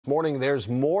Morning, there's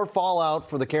more fallout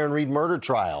for the Karen Reed murder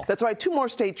trial. That's right. Two more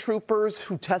state troopers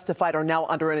who testified are now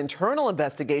under an internal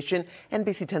investigation.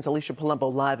 NBC 10's Alicia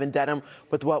Palumbo live in Dedham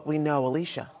with what we know.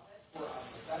 Alicia.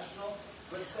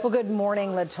 Well, good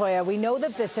morning, Latoya. We know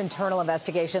that this internal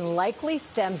investigation likely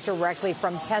stems directly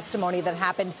from testimony that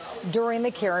happened during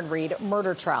the Karen Reed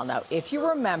murder trial. Now, if you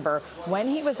remember, when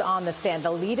he was on the stand,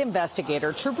 the lead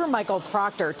investigator, Trooper Michael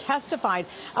Proctor, testified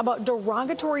about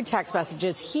derogatory text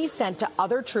messages he sent to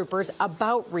other troopers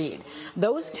about Reed.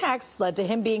 Those texts led to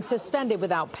him being suspended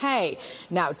without pay.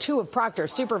 Now, two of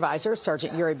Proctor's supervisors,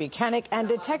 Sergeant Yuri Buchanan and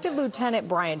Detective Lieutenant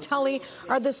Brian Tully,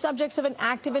 are the subjects of an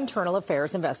active internal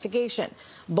affairs investigation.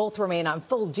 Both remain on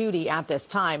full duty at this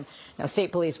time. Now,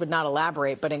 state police would not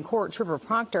elaborate, but in court, Trooper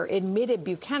Proctor admitted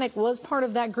Buchanan was part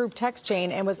of that group text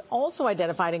chain and was also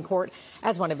identified in court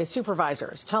as one of his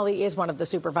supervisors. Tully is one of the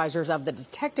supervisors of the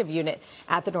detective unit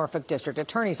at the Norfolk District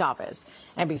Attorney's Office.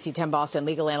 NBC 10 Boston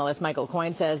legal analyst Michael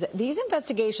Coyne says these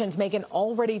investigations make an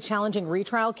already challenging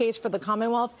retrial case for the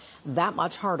Commonwealth that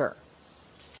much harder.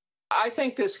 I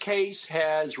think this case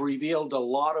has revealed a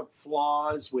lot of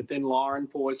flaws within law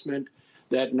enforcement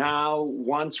that now,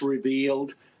 once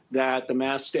revealed, that the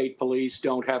Mass State Police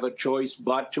don't have a choice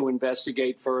but to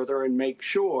investigate further and make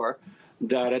sure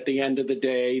that at the end of the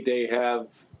day they have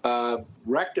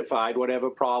rectified whatever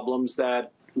problems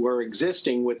that were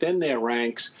existing within their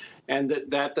ranks, and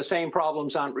that the same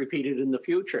problems aren't repeated in the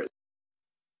future.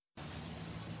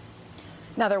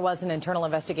 Now, there was an internal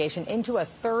investigation into a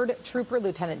third trooper,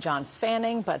 Lieutenant John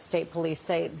Fanning, but state police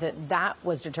say that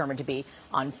was determined to be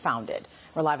unfounded.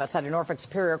 We're live outside of Norfolk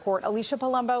Superior Court. Alicia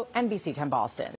Palumbo, NBC 10 Boston.